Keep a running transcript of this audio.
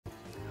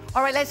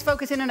All right, let's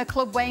focus in on a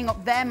club weighing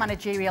up their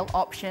managerial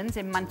options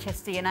in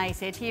Manchester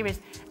United. Here is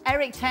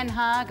Erik Ten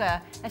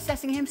Hag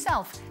assessing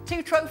himself.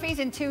 2 trophies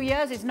in 2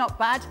 years is not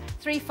bad.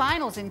 3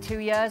 finals in 2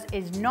 years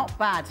is not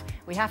bad.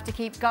 We have to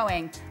keep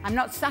going. I'm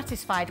not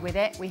satisfied with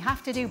it. We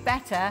have to do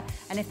better.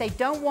 And if they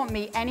don't want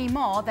me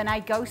anymore, then I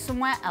go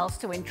somewhere else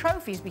to win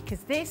trophies, because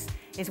this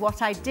is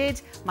what I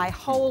did my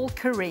whole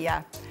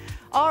career.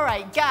 All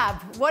right, Gab,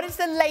 what is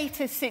the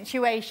latest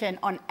situation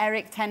on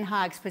Erik Ten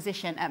Hag's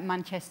position at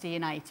Manchester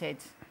United?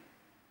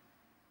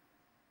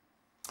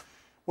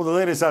 Well, the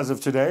latest as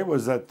of today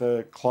was that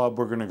the club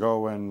were going to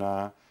go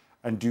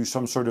and do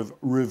some sort of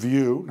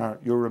review. Now,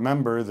 you'll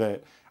remember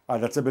that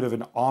that's a bit of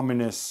an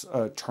ominous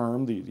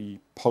term, the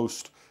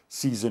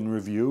post-season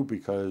review,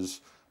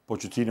 because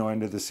Pochettino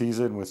ended the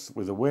season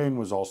with a win,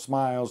 was all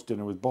smiles,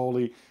 dinner with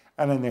Bowley,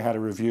 and then they had a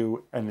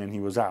review, and then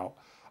he was out.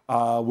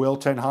 Will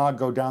Ten Hag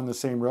go down the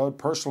same road?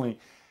 Personally,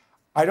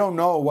 I don't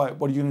know.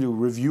 What are you going to do?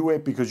 Review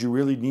it because you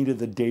really needed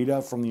the data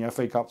from the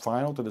FA Cup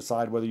final to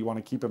decide whether you want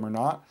to keep him or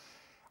not?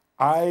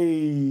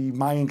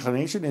 My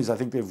inclination is I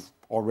think they've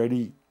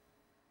already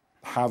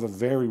have a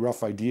very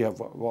rough idea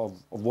of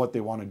what they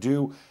want to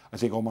do. I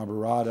think Omar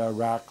Barada,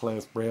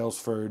 Ratcliffe,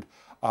 Brailsford,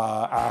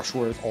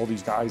 Ashworth, all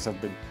these guys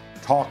have been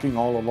talking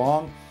all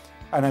along.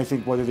 And I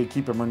think whether they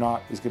keep him or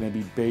not is going to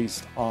be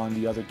based on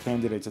the other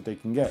candidates that they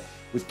can get.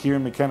 With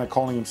Kieran McKenna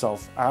calling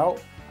himself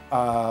out,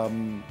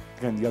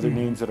 again, the other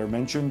names that are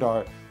mentioned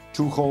are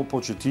Tuchel,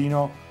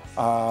 Pochettino,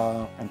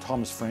 and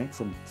Thomas Frank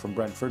from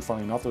Brentford.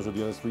 Funnily enough, those are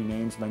the other 3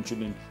 names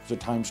mentioned in the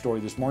Time story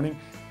this morning.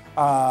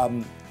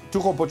 Tuchel,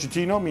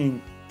 Pochettino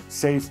mean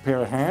safe pair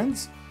of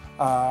hands,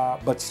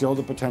 but still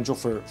the potential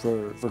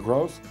for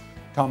growth.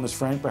 Thomas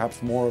Frank,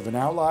 perhaps more of an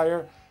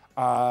outlier.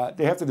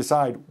 They have to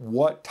decide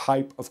what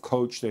type of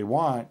coach they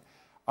want,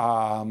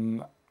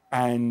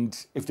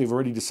 and if they've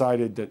already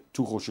decided that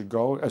Tuchel should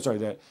go,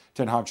 that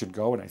Ten Hag should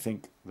go, and I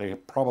think they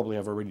probably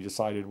have already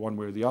decided one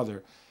way or the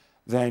other,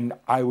 then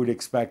I would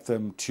expect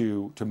them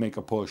to make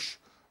a push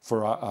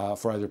for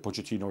either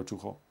Pochettino or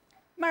Tuchel.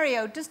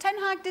 Mario, does Ten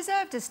Hag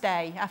deserve to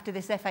stay after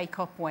this FA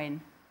Cup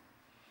win?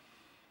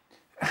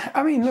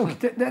 I mean, look,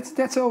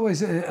 that's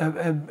always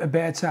a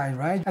bad sign,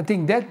 right? I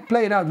think that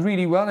played out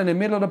really well in the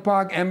middle of the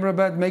park.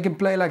 Amrabat, make him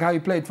play like how he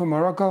played for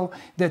Morocco.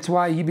 That's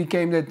why he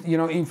became that,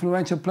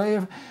 influential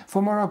player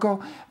for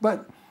Morocco.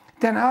 But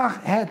Ten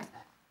Hag had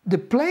the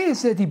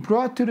players that he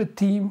brought to the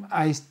team.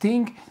 I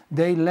think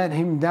they let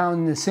him down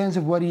in the sense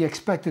of what he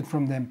expected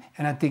from them.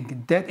 And I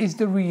think that is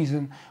the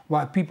reason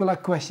why people are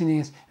questioning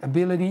his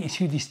ability.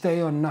 Should he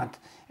stay or not?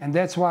 And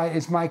that's why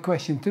it's my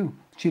question too.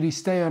 Should he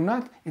stay or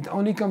not? It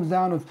only comes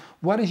down to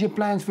what is your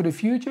plans for the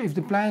future. If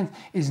the plan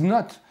is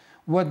not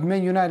what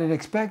Man United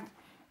expect,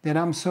 then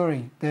I'm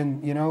sorry.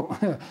 Then,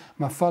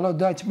 my fellow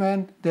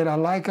Dutchman that I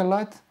like a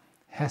lot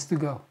has to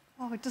go.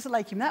 Oh, it doesn't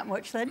like him that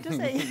much then, does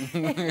he?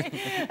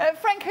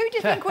 Frank, who do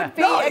you think would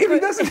be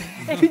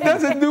he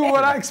doesn't do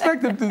what I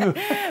expect him to do.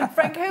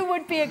 Frank, who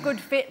would be a good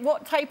fit?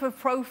 What type of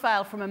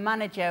profile from a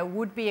manager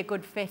would be a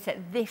good fit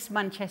at this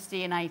Manchester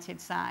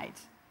United side?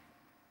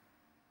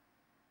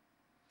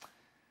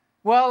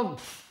 Well,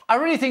 I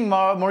really think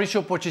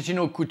Mauricio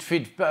Pochettino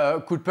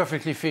could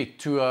perfectly fit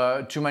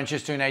to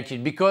Manchester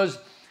United, because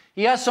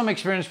he has some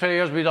experienced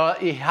players, but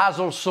he has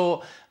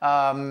also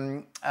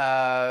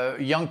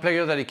young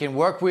players that he can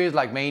work with,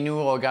 like Moreno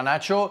or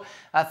Garnacho.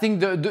 I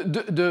think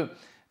the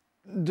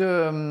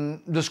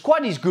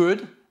squad is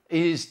good,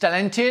 is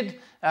talented.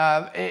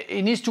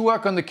 He needs to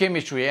work on the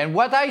chemistry. And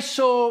what I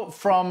saw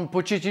from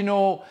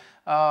Pochettino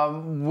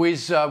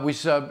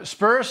with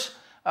Spurs,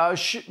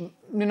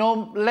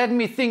 let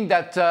me think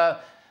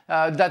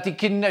that he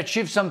can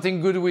achieve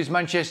something good with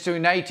Manchester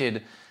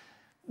United.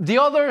 The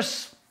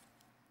others,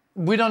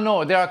 we don't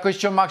know. There are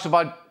question marks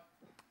about,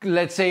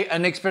 let's say,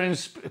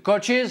 inexperienced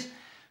coaches.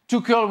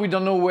 Tuchel, we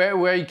don't know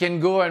where he can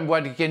go and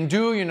what he can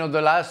do.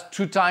 The last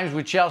 2 times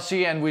with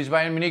Chelsea and with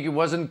Bayern Munich, it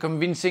wasn't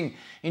convincing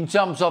in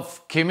terms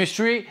of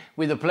chemistry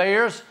with the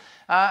players.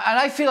 And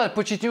I feel that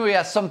Pochettino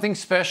has something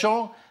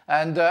special.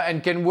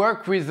 And can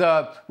work with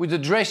the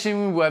dressing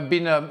room, who have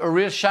been a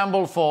real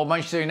shamble for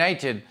Manchester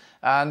United.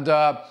 And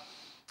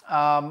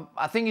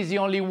I think he's the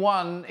only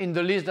one in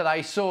the list that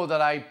I saw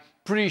that I'm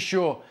pretty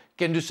sure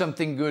can do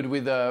something good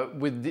with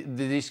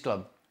this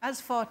club. As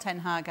for Ten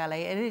Hag,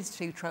 Ali, it is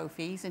 2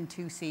 trophies in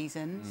 2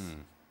 seasons.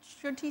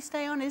 Should he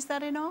stay on? Is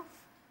that enough?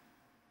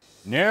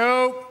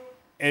 No,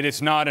 it is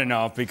not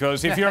enough,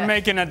 because if you're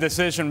making a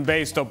decision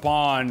based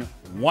upon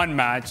one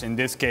match, in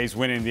this case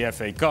winning the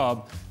FA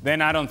Cup,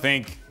 then I don't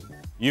think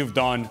you've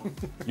done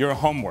your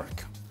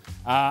homework.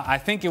 I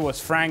think it was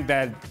Frank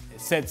that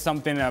said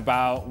something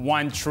about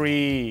one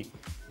tree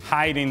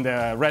hiding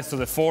the rest of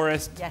the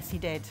forest. Yes, he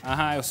did.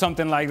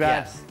 Something like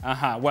that.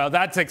 Yes. Well,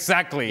 that's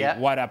exactly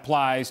what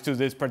applies to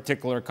this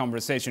particular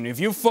conversation. If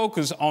you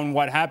focus on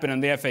what happened in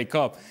the FA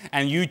Cup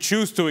and you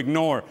choose to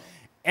ignore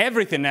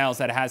everything else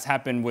that has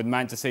happened with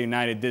Manchester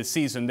United this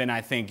season, then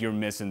I think you're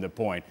missing the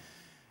point.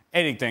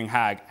 Erik ten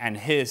Hag and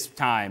his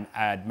time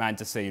at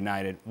Manchester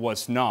United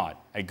was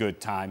not a good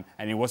time.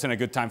 And it wasn't a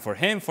good time for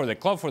him, for the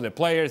club, for the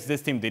players.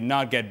 This team did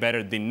not get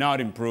better, did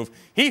not improve.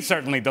 He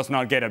certainly does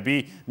not get a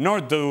B,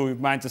 nor do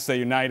Manchester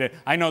United.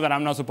 I know that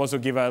I'm not supposed to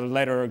give a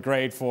letter or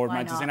grade for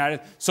Manchester United,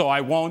 so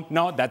I won't.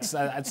 No, that's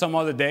at some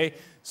other day,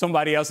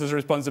 somebody else's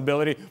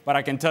responsibility. But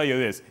I can tell you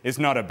this, it's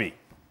not a B.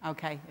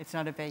 Okay, it's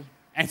not a B.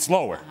 And it's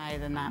lower. Higher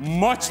than that.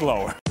 Much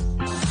lower.